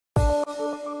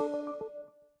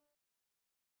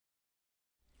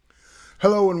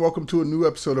Hello and welcome to a new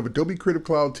episode of Adobe Creative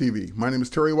Cloud TV. My name is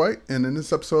Terry White, and in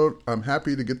this episode I'm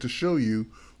happy to get to show you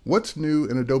what's new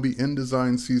in Adobe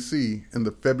InDesign CC in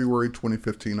the February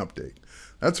 2015 update.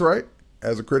 That's right,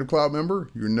 as a Creative Cloud member,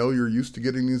 you know you're used to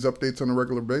getting these updates on a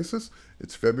regular basis.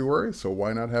 It's February, so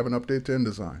why not have an update to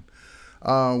InDesign?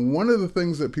 One of the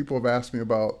things that people have asked me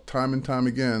about time and time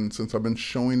again since I've been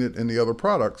showing it in the other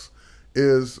products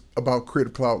is about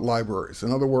Creative Cloud Libraries.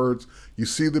 In other words, you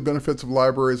see the benefits of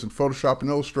libraries in Photoshop and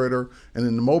Illustrator and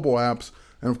in the mobile apps,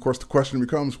 and of course the question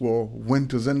becomes, well, when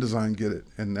does InDesign get it?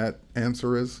 And that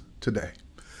answer is today.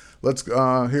 Let's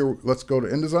go to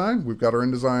InDesign. We've got our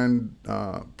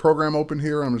InDesign program open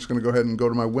here. I'm just going to go ahead and go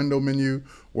to my window menu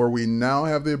where we now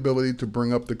have the ability to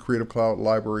bring up the Creative Cloud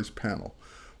Libraries panel.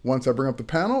 Once I bring up the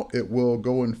panel, it will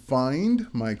go and find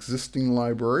my existing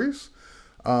libraries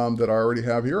that I already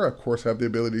have here. I, of course, have the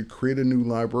ability to create a new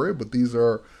library, but these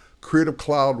are Creative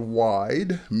Cloud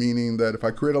wide, meaning that if I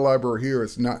create a library here,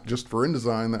 it's not just for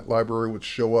InDesign. That library would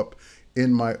show up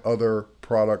in my other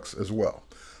products as well.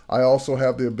 I also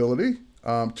have the ability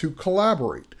to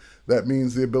collaborate. That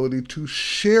means the ability to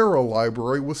share a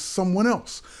library with someone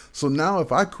else. So now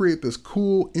if I create this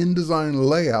cool InDesign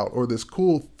layout or this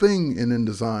cool thing in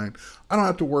InDesign, I don't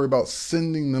have to worry about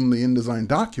sending them the InDesign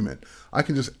document. I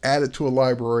can just add it to a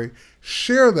library,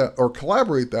 share that or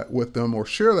collaborate that with them or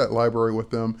share that library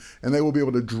with them, and they will be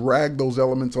able to drag those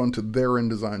elements onto their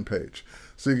InDesign page.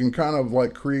 So you can kind of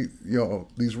like create,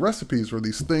 these recipes or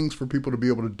these things for people to be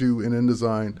able to do in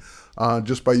InDesign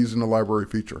just by using the library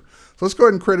feature. So let's go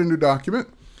ahead and create a new document.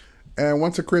 And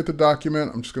once I create the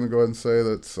document, I'm just going to go ahead and say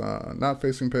that's not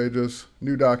facing pages,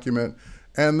 new document.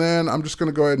 And then I'm just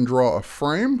going to go ahead and draw a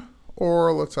frame,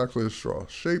 or let's actually just draw a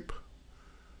shape.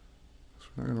 So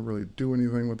we're not going to really do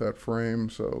anything with that frame,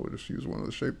 so we'll just use one of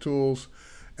the shape tools.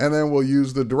 And then we'll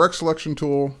use the direct selection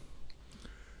tool.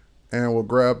 And we'll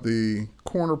grab the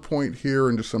corner point here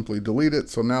and just simply delete it.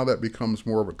 So now that becomes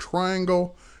more of a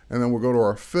triangle. And then we'll go to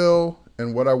our fill.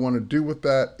 And what I want to do with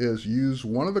that is use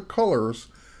one of the colors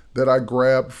that I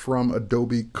grabbed from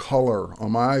Adobe Color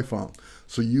on my iPhone.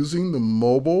 So using the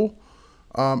mobile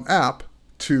app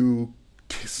to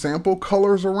sample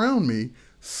colors around me,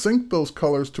 sync those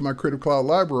colors to my Creative Cloud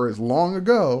libraries long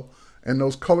ago. And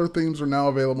those color themes are now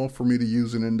available for me to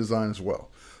use in InDesign as well.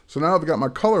 So now I've got my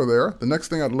color there. The next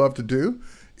thing I'd love to do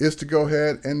is to go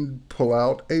ahead and pull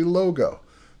out a logo.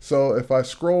 So if I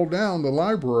scroll down the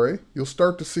library, you'll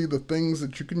start to see the things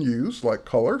that you can use, like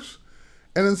colors.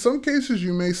 And in some cases,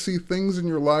 you may see things in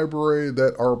your library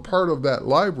that are part of that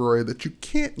library that you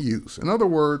can't use. In other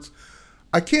words,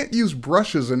 I can't use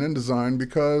brushes in InDesign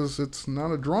because it's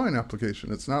not a drawing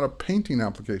application. It's not a painting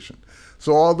application.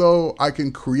 So although I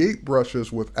can create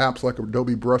brushes with apps like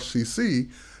Adobe Brush CC,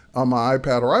 on my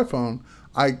iPad or iPhone,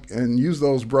 I can use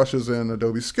those brushes in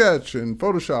Adobe Sketch and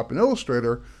Photoshop and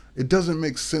Illustrator. It doesn't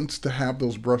make sense to have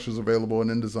those brushes available in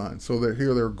InDesign. So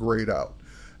they're grayed out.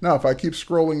 Now, if I keep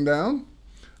scrolling down,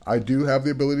 I do have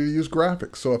the ability to use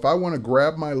graphics. So if I want to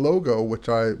grab my logo, which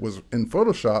I was in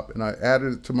Photoshop, and I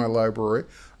added it to my library,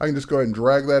 I can just go ahead and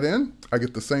drag that in. I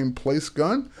get the same place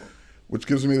gun, which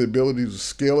gives me the ability to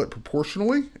scale it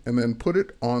proportionally and then put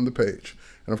it on the page.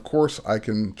 And of course, I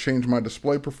can change my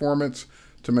display performance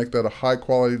to make that a high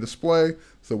quality display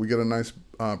so we get a nice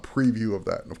preview of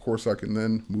that. And of course, I can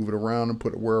then move it around and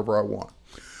put it wherever I want.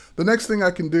 The next thing I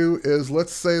can do is,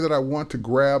 let's say that I want to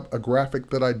grab a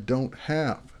graphic that I don't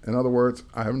have. In other words,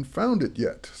 I haven't found it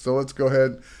yet. So let's go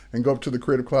ahead and go up to the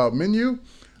Creative Cloud menu.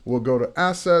 We'll go to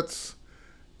Assets,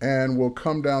 and we'll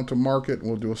come down to Market, and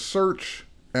we'll do a search,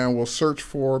 and we'll search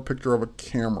for a picture of a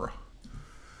camera.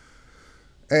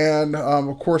 And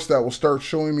of course, that will start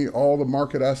showing me all the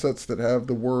market assets that have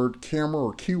the word camera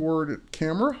or keyword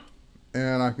camera.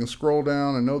 And I can scroll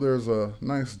down. I know there's a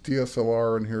nice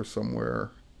DSLR in here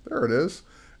somewhere. There it is.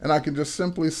 And I can just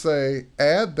simply say,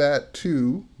 add that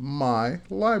to my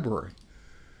library.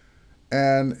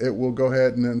 And it will go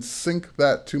ahead and then sync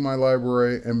that to my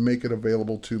library and make it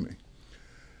available to me.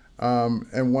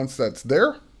 And once that's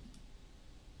there,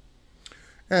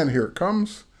 and here it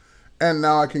comes. And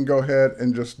now I can go ahead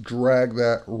and just drag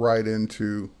that right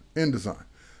into InDesign.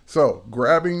 So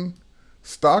grabbing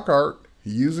stock art,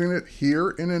 using it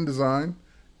here in InDesign,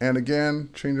 and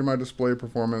again, changing my display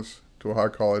performance to a high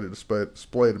quality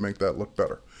display to make that look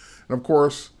better. And of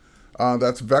course,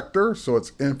 that's vector, so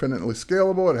it's infinitely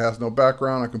scalable. It has no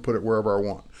background. I can put it wherever I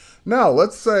want. Now,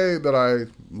 let's say that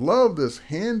I love this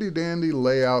handy dandy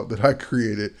layout that I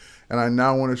created, and I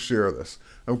now want to share this.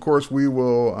 Of course, we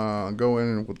will go in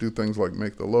and we'll do things like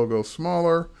make the logo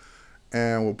smaller,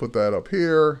 and we'll put that up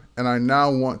here. And I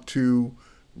now want to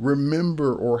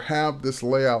remember or have this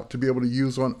layout to be able to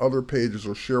use on other pages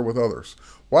or share with others?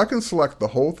 Well, I can select the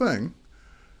whole thing,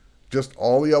 just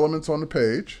all the elements on the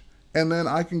page, and then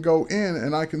I can go in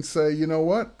and I can say, you know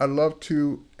what, I'd love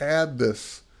to add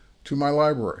this to my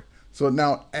library. So it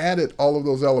now added all of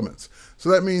those elements. So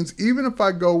that means even if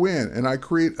I go in and I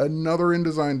create another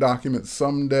InDesign document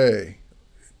someday,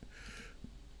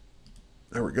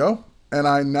 there we go, and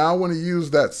I now want to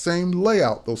use that same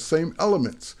layout, those same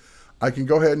elements, I can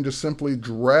go ahead and just simply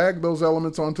drag those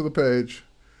elements onto the page.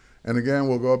 And again,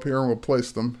 we'll go up here and we'll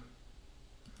place them.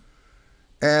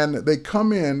 And they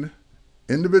come in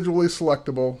individually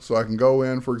selectable. So I can go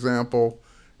in, for example,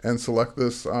 and select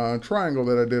this triangle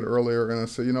that I did earlier. And I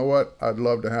say, you know what? I'd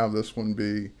love to have this one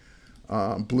be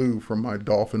blue from my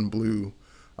Dolphin Blue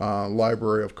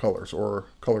library of colors or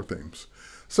color themes.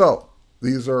 So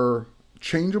these are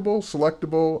changeable,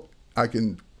 selectable. I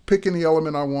can pick any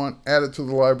element I want, add it to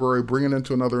the library, bring it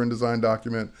into another InDesign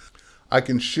document. I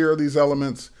can share these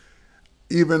elements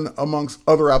even amongst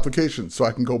other applications. So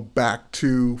I can go back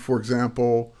to, for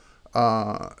example,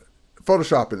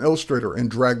 Photoshop and Illustrator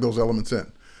and drag those elements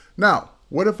in. Now,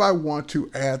 what if I want to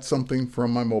add something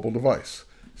from my mobile device?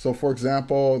 So for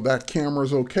example, that camera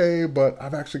is okay, but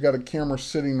I've actually got a camera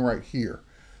sitting right here.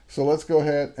 So let's go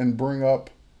ahead and bring up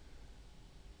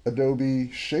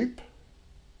Adobe Shape.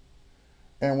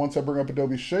 And once I bring up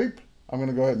Adobe Shape, I'm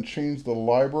going to go ahead and change the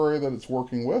library that it's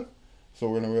working with. So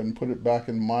we're going to go ahead and put it back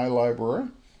in my library,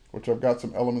 which I've got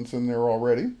some elements in there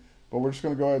already. But we're just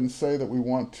going to go ahead and say that we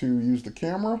want to use the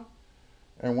camera.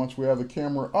 And once we have the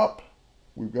camera up,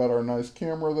 we've got our nice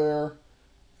camera there.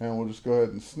 And we'll just go ahead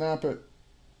and snap it.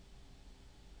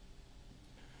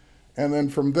 And then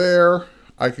from there,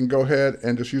 I can go ahead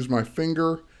and just use my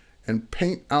finger and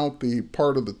paint out the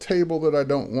part of the table that I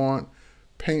don't want,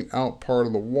 paint out part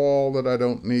of the wall that I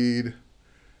don't need,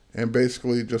 and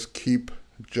basically just keep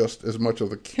just as much of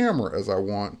the camera as I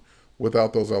want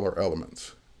without those other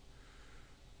elements.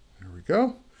 There we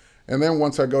go. And then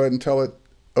once I go ahead and tell it,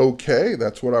 okay,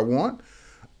 that's what I want,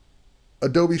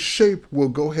 Adobe Shape will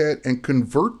go ahead and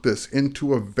convert this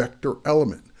into a vector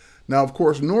element. Now, of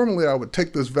course, normally I would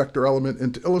take this vector element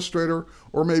into Illustrator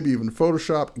or maybe even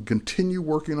Photoshop and continue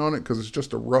working on it because it's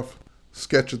just a rough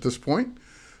sketch at this point.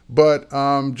 But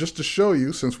just to show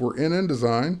you, since we're in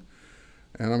InDesign,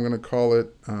 and I'm going to call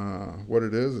it what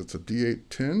it is, it's a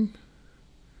D810.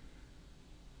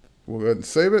 We'll go ahead and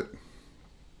save it.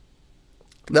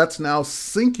 That's now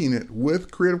syncing it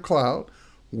with Creative Cloud,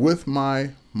 with my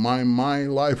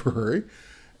library.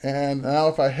 And now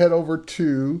if I head over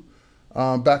to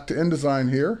back to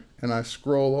InDesign here, and I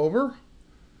scroll over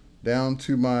down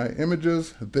to my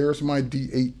images, there's my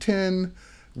D810,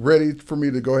 ready for me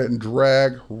to go ahead and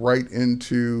drag right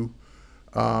into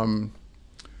InDesign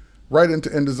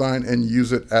and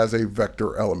use it as a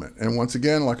vector element. And once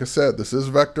again, like I said, this is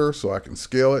vector, so I can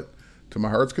scale it to my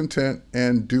heart's content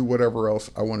and do whatever else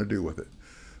I want to do with it.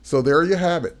 So there you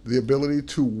have it, the ability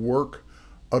to work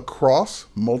across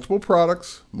multiple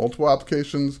products, multiple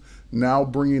applications, now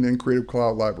bringing in Creative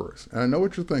Cloud libraries. And I know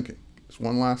what you're thinking. There's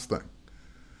one last thing.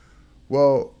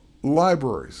 Well,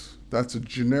 libraries, that's a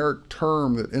generic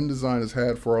term that InDesign has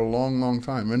had for a long, long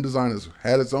time. InDesign has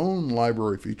had its own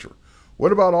library feature.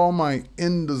 What about all my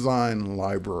InDesign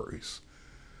libraries?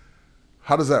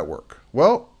 How does that work?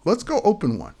 Well, let's go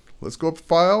open one. Let's go up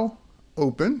File,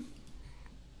 Open.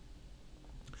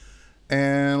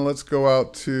 And let's go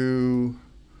out to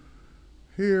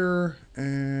here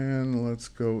and let's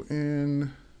go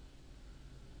in.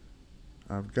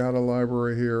 I've got a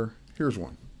library here. Here's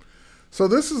one. So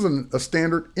this is a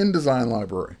standard InDesign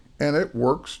library, and it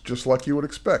works just like you would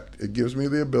expect. It gives me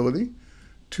the ability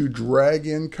to drag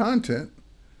in content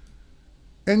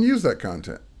and use that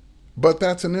content. But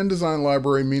that's an InDesign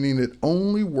library, meaning it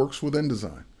only works with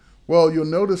InDesign. Well, you'll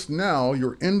notice now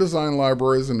your InDesign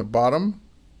libraries in the bottom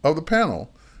of the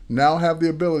panel now have the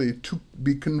ability to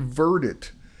be converted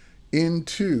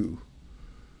into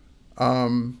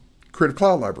Creative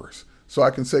Cloud libraries. So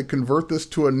I can say convert this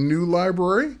to a new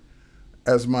library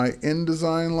as my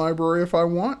InDesign library if I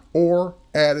want, or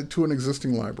add it to an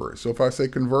existing library. So if I say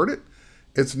convert it,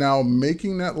 it's now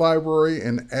making that library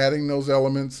and adding those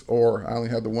elements, or I only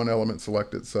have the one element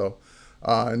selected. So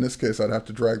in this case, I'd have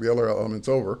to drag the other elements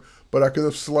over, but I could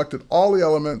have selected all the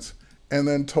elements and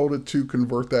then told it to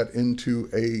convert that into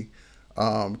a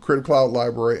Creative Cloud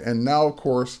library. And now, of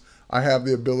course, I have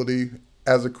the ability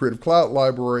as a Creative Cloud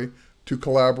library to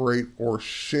collaborate or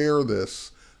share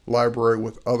this library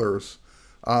with others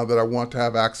that I want to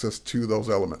have access to those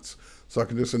elements. So I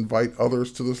can just invite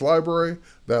others to this library.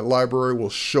 That library will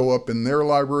show up in their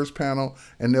libraries panel,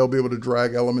 and they'll be able to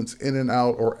drag elements in and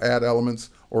out, or add elements,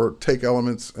 or take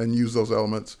elements and use those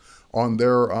elements on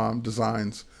their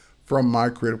designs from my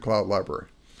Creative Cloud library.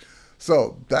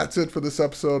 So that's it for this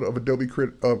episode of Adobe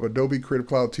Creative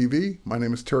Cloud TV. My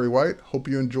name is Terry White. Hope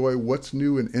you enjoy what's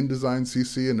new in InDesign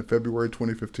CC in the February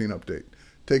 2015 update.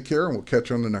 Take care, and we'll catch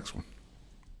you on the next one.